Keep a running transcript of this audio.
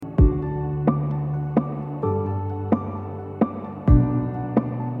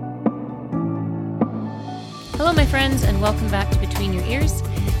friends, and welcome back to Between Your Ears.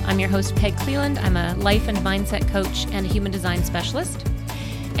 I'm your host, Peg Cleland. I'm a life and mindset coach and a human design specialist.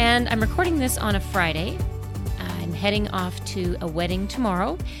 And I'm recording this on a Friday. I'm heading off to a wedding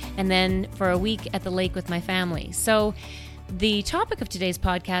tomorrow, and then for a week at the lake with my family. So the topic of today's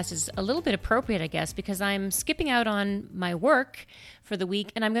podcast is a little bit appropriate, I guess, because I'm skipping out on my work for the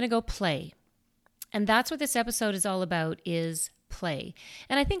week, and I'm going to go play. And that's what this episode is all about, is play.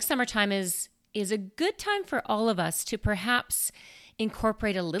 And I think summertime is a good time for all of us to perhaps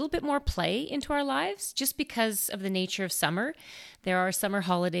incorporate a little bit more play into our lives, just because of the nature of summer. There are summer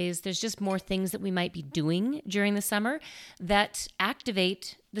holidays. There's just more things that we might be doing during the summer that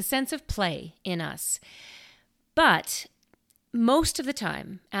activate the sense of play in us. But most of the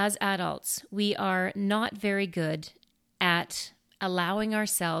time, as adults, we are not very good at allowing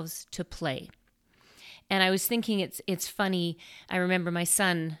ourselves to play. And I was thinking it's funny. I remember my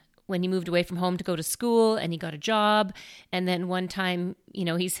son, when he moved away from home to go to school and he got a job. And then one time,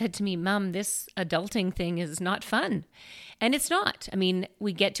 he said to me, "Mom, this adulting thing is not fun." And it's not. I mean,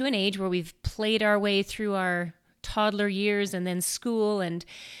 we get to an age where we've played our way through our toddler years and then school. And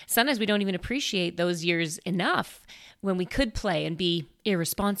sometimes we don't even appreciate those years enough when we could play and be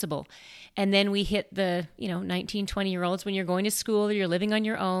irresponsible. And then we hit the, 19, 20-year-olds when you're going to school or you're living on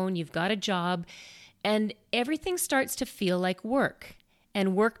your own, you've got a job, and everything starts to feel like work.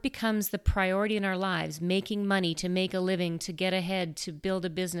 And work becomes the priority in our lives, making money, to make a living, to get ahead, to build a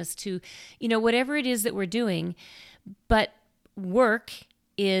business, to, whatever it is that we're doing. But work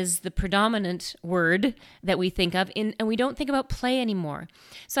is the predominant word that we think of, and we don't think about play anymore.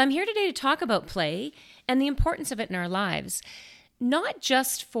 So I'm here today to talk about play and the importance of it in our lives, not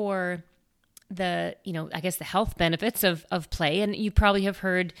just for the, the health benefits of play. And you probably have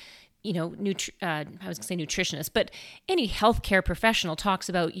heard I was going to say nutritionist, but any healthcare professional talks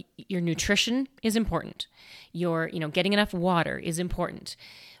about your nutrition is important. Your, getting enough water is important.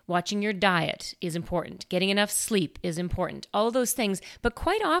 Watching your diet is important. Getting enough sleep is important. All of those things. But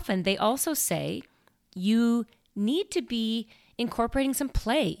quite often they also say you need to be incorporating some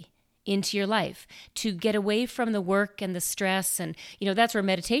play into your life to get away from the work and the stress. And, that's where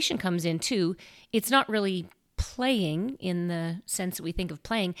meditation comes in too. It's not really playing in the sense that we think of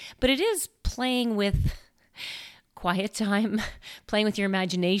playing, but it is playing with quiet time, playing with your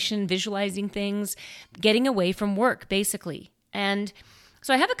imagination, visualizing things, getting away from work, basically. And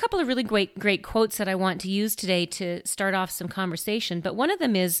so I have a couple of really great quotes that I want to use today to start off some conversation, but one of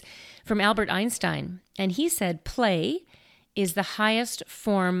them is from Albert Einstein, and he said, "Play is the highest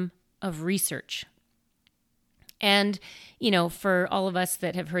form of research." And, for all of us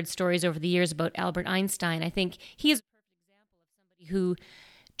that have heard stories over the years about Albert Einstein, I think he is a perfect example of somebody who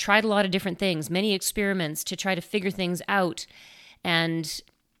tried a lot of different things, many experiments to try to figure things out. And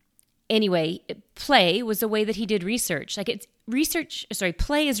anyway, play was the way that he did research.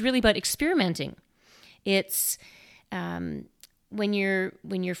 Play is really about experimenting. It's when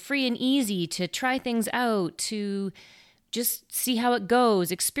you're free and easy to try things out, to just see how it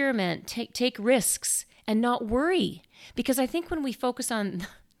goes, experiment, take risks, and not worry. Because I think when we focus on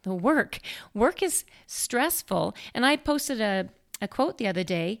the work is stressful. And I posted a quote the other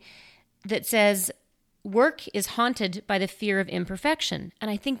day that says, "Work is haunted by the fear of imperfection." And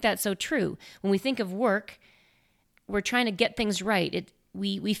I think that's so true. When we think of work, we're trying to get things right.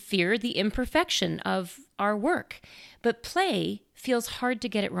 We fear the imperfection of our work. But play feels hard to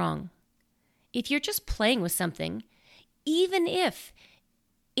get it wrong. If you're just playing with something, even if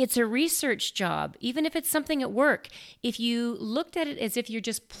it's a research job, even if it's something at work, if you looked at it as if you're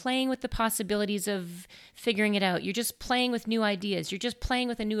just playing with the possibilities of figuring it out, you're just playing with new ideas, you're just playing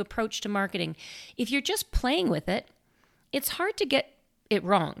with a new approach to marketing. If you're just playing with it, it's hard to get it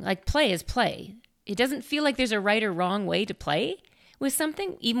wrong. Like, play is play. It doesn't feel like there's a right or wrong way to play with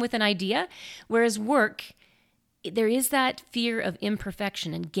something, even with an idea. Whereas work, there is that fear of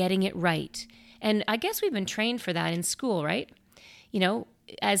imperfection and getting it right. And I guess we've been trained for that in school, right?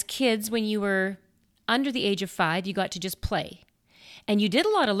 As kids, when you were under the age of 5, you got to just play. And you did a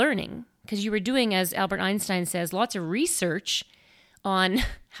lot of learning because you were doing, as Albert Einstein says, lots of research on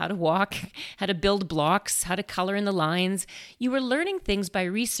how to walk, how to build blocks, how to color in the lines. You were learning things by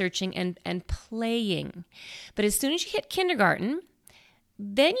researching and playing. But as soon as you hit kindergarten,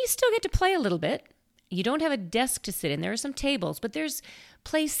 then you still get to play a little bit. You don't have a desk to sit in. There are some tables, but there's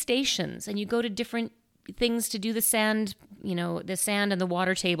play stations, and you go to different things to do the sand and the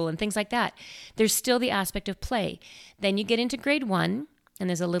water table and things like that. There's still the aspect of play. Then you get into grade 1 and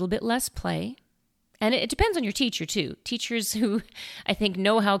there's a little bit less play. And it depends on your teacher too. Teachers who I think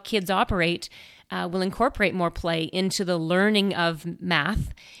know how kids operate will incorporate more play into the learning of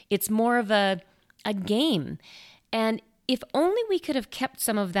math. It's more of a game. And if only we could have kept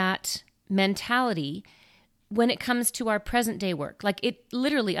some of that mentality when it comes to our present day work. Like it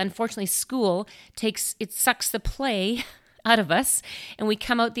literally, unfortunately, school sucks the play out of us, and we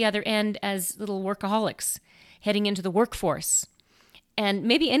come out the other end as little workaholics heading into the workforce. And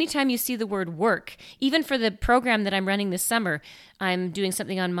maybe anytime you see the word work, even for the program that I'm running this summer, I'm doing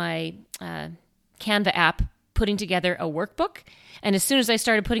something on my Canva app, putting together a workbook. And as soon as I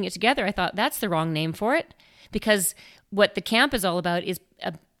started putting it together, I thought that's the wrong name for it, because what the camp is all about is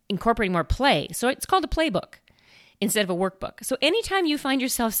incorporating more play. So it's called a playbook instead of a workbook. So anytime you find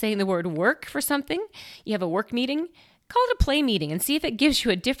yourself saying the word work for something, you have a work meeting, call it a play meeting and see if it gives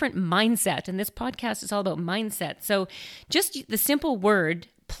you a different mindset. And this podcast is all about mindset. So just the simple word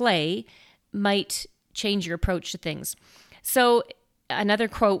play might change your approach to things. So another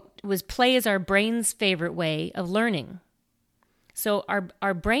quote was, play is our brain's favorite way of learning. So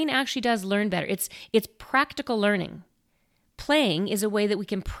our brain actually does learn better. It's practical learning. Playing is a way that we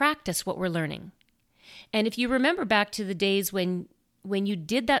can practice what we're learning. And if you remember back to the days when you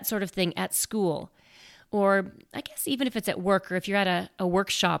did that sort of thing at school, or I guess even if it's at work, or if you're at a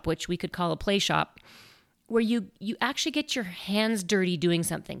workshop, which we could call a play shop, where you actually get your hands dirty doing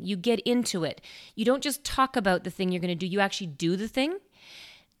something. You get into it. You don't just talk about the thing you're going to do. You actually do the thing.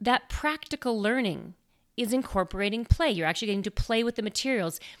 That practical learning is incorporating play. You're actually getting to play with the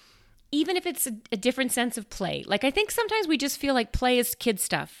materials, even if it's a different sense of play. Like I think sometimes we just feel like play is kid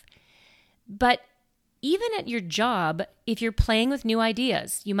stuff. But even at your job, if you're playing with new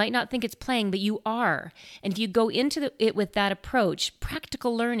ideas, you might not think it's playing, but you are. And if you go into it with that approach,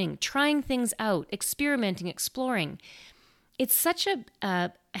 practical learning, trying things out, experimenting, exploring, it's such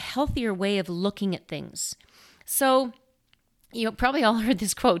a healthier way of looking at things. So you probably all heard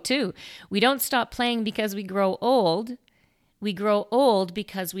this quote too. We don't stop playing because we grow old. We grow old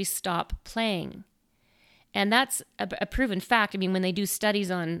because we stop playing. And that's a proven fact. I mean, when they do studies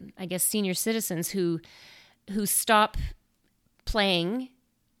on, I guess, senior citizens who stop playing,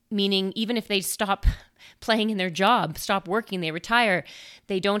 meaning even if they stop playing in their job, stop working, they retire,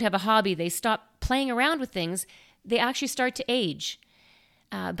 they don't have a hobby, they stop playing around with things, they actually start to age.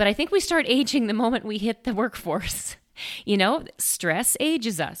 But I think we start aging the moment we hit the workforce. Stress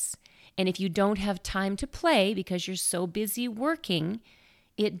ages us. And if you don't have time to play because you're so busy working,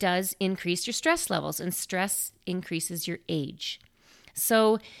 it does increase your stress levels, and stress increases your age.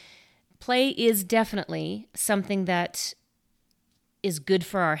 So play is definitely something that is good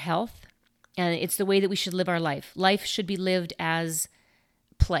for our health, and it's the way that we should live our life. Life should be lived as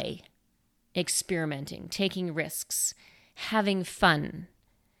play, experimenting, taking risks, having fun.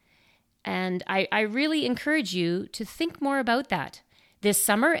 And I really encourage you to think more about that this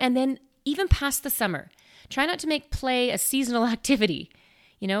summer, and then even past the summer. Try not to make play a seasonal activity.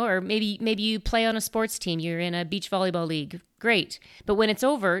 Or maybe you play on a sports team. You're in a beach volleyball league. Great. But when it's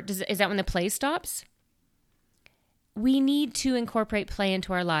over, is that when the play stops? We need to incorporate play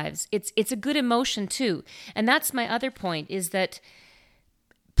into our lives. It's a good emotion too. And that's my other point, is that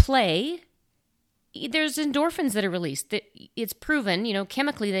play, there's endorphins that are released. It's proven,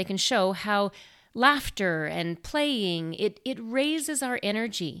 chemically they can show how laughter and playing, it raises our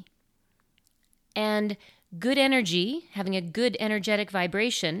energy. And good energy, having a good energetic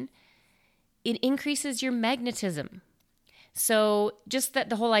vibration, it increases your magnetism. So just that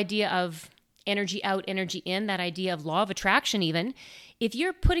the whole idea of energy out, energy in, that idea of law of attraction even, if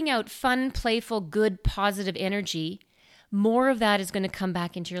you're putting out fun, playful, good, positive energy, more of that is going to come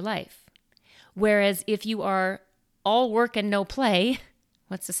back into your life. Whereas if you are all work and no play,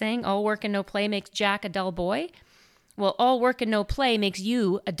 what's the saying? All work and no play makes Jack a dull boy. Well, all work and no play makes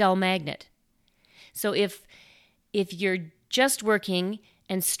you a dull magnet. So if you're just working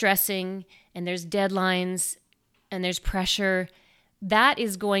and stressing and there's deadlines and there's pressure, that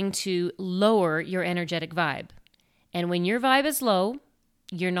is going to lower your energetic vibe. And when your vibe is low,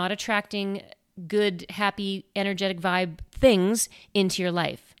 you're not attracting good, happy, energetic vibe things into your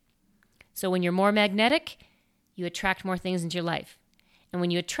life. So when you're more magnetic, you attract more things into your life. And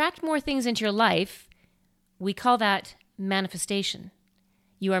when you attract more things into your life, we call that manifestation.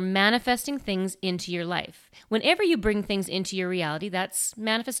 You are manifesting things into your life. Whenever you bring things into your reality, that's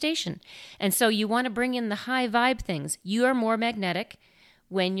manifestation. And so you want to bring in the high vibe things. You are more magnetic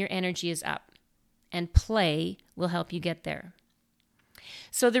when your energy is up. And play will help you get there.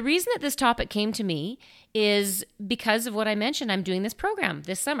 So the reason that this topic came to me is because of what I mentioned. I'm doing this program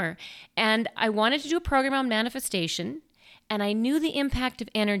this summer. And I wanted to do a program on manifestation. And I knew the impact of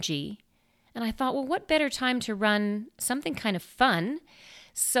energy. And I thought, well, what better time to run something kind of fun?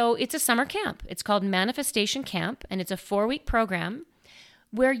 So it's a summer camp. It's called Manifestation Camp, and it's a 4-week program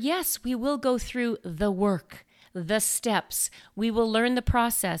where, yes, we will go through the work, the steps. We will learn the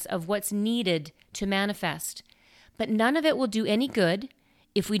process of what's needed to manifest. But none of it will do any good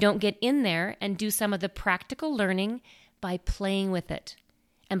if we don't get in there and do some of the practical learning by playing with it.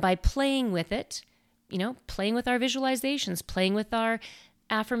 And by playing with it, playing with our visualizations, playing with our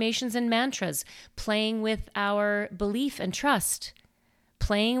affirmations and mantras, playing with our belief and trust,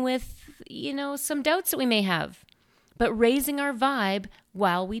 playing with, some doubts that we may have, but raising our vibe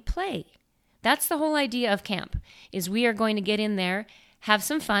while we play. That's the whole idea of camp, is we are going to get in there, have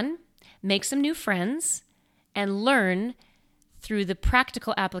some fun, make some new friends, and learn through the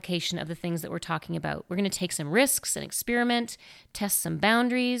practical application of the things that we're talking about. We're going to take some risks and experiment, test some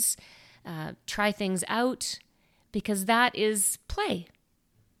boundaries, try things out, because that is play.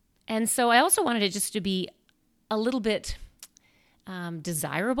 And so I also wanted it just to be a little bit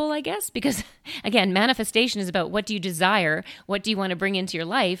desirable, I guess, because again, manifestation is about what do you desire? What do you want to bring into your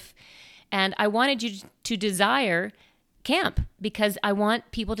life? And I wanted you to desire camp because I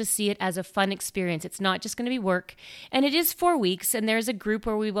want people to see it as a fun experience. It's not just going to be work. And it is 4 weeks, and there's a group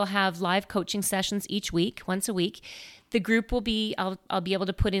where we will have live coaching sessions each week, once a week. The group will be, I'll be able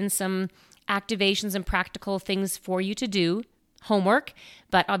to put in some activations and practical things for you to do, homework,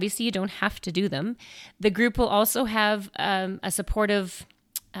 but obviously you don't have to do them. The group will also have a supportive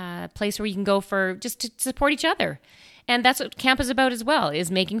place where you can go for just to support each other. And that's what camp is about as well, is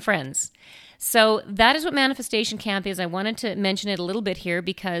making friends. So that is what Manifestation Camp is. I wanted to mention it a little bit here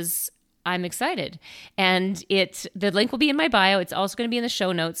because I'm excited. And the link will be in my bio. It's also going to be in the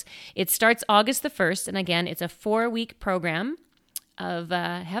show notes. It starts August the 1st. And again, it's a 4-week program of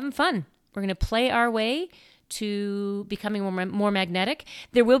having fun. We're going to play our way to becoming more magnetic.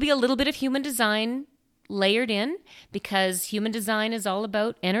 There will be a little bit of human design layered in because human design is all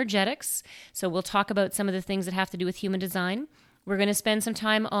about energetics. So we'll talk about some of the things that have to do with human design. We're going to spend some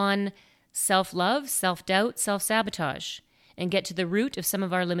time on self-love, self-doubt, self-sabotage, and get to the root of some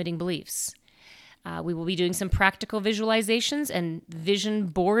of our limiting beliefs. We will be doing some practical visualizations and vision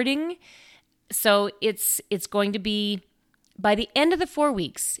boarding. So it's going to be, by the end of the 4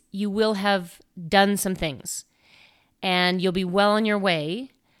 weeks, you will have done some things. And you'll be well on your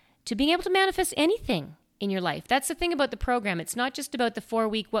way to being able to manifest anything in your life. That's the thing about the program. It's not just about the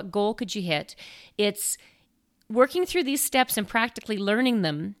 4-week, what goal could you hit? It's working through these steps and practically learning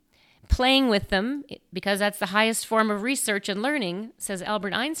them, playing with them, because that's the highest form of research and learning, says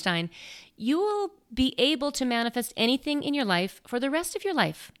Albert Einstein. You will be able to manifest anything in your life for the rest of your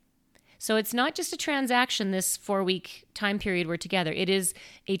life. So it's not just a transaction, this 4-week time period we're together. It is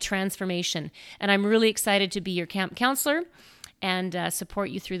a transformation. And I'm really excited to be your camp counselor and support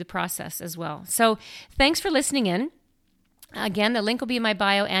you through the process as well. So thanks for listening in. Again, the link will be in my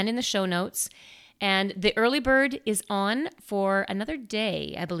bio and in the show notes. And the early bird is on for another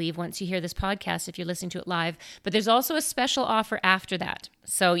day, I believe, once you hear this podcast, if you're listening to it live. But there's also a special offer after that.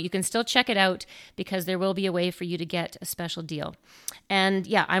 So you can still check it out because there will be a way for you to get a special deal. And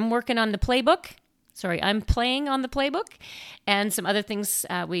yeah, I'm working on the playbook. I'm playing on the playbook and some other things.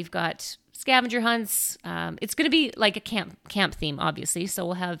 We've got scavenger hunts. It's going to be like a camp theme, obviously. So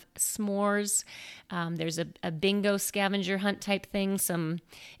we'll have s'mores. There's a bingo scavenger hunt type thing.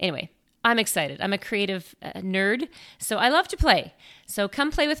 Anyway, I'm excited. I'm a creative nerd, so I love to play. So come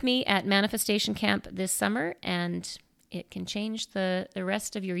play with me at Manifestation Camp this summer, and it can change the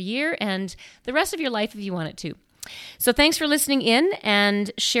rest of your year and the rest of your life if you want it to. So thanks for listening in, and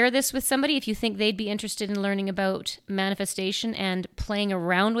share this with somebody if you think they'd be interested in learning about manifestation and playing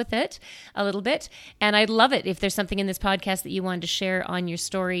around with it a little bit. And I'd love it if there's something in this podcast that you wanted to share on your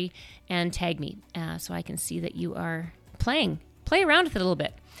story and tag me so I can see that you are playing. Play around with it a little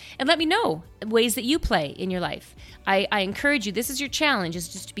bit. And let me know ways that you play in your life. I encourage you, this is your challenge, is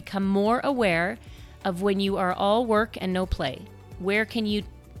just to become more aware of when you are all work and no play. Where can you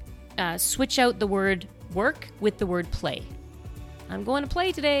switch out the word work with the word play? I'm going to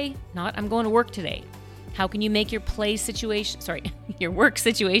play today, not I'm going to work today. How can you make your your work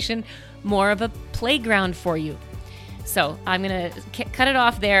situation more of a playground for you? So I'm going to cut it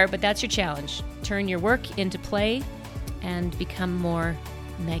off there, but that's your challenge. Turn your work into play and become more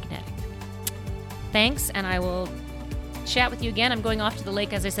magnetic. Thanks, and I will chat with you again. I'm going off to the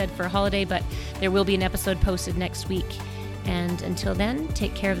lake, as I said, for a holiday, but there will be an episode posted next week. And until then,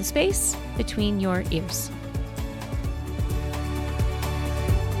 take care of the space between your ears.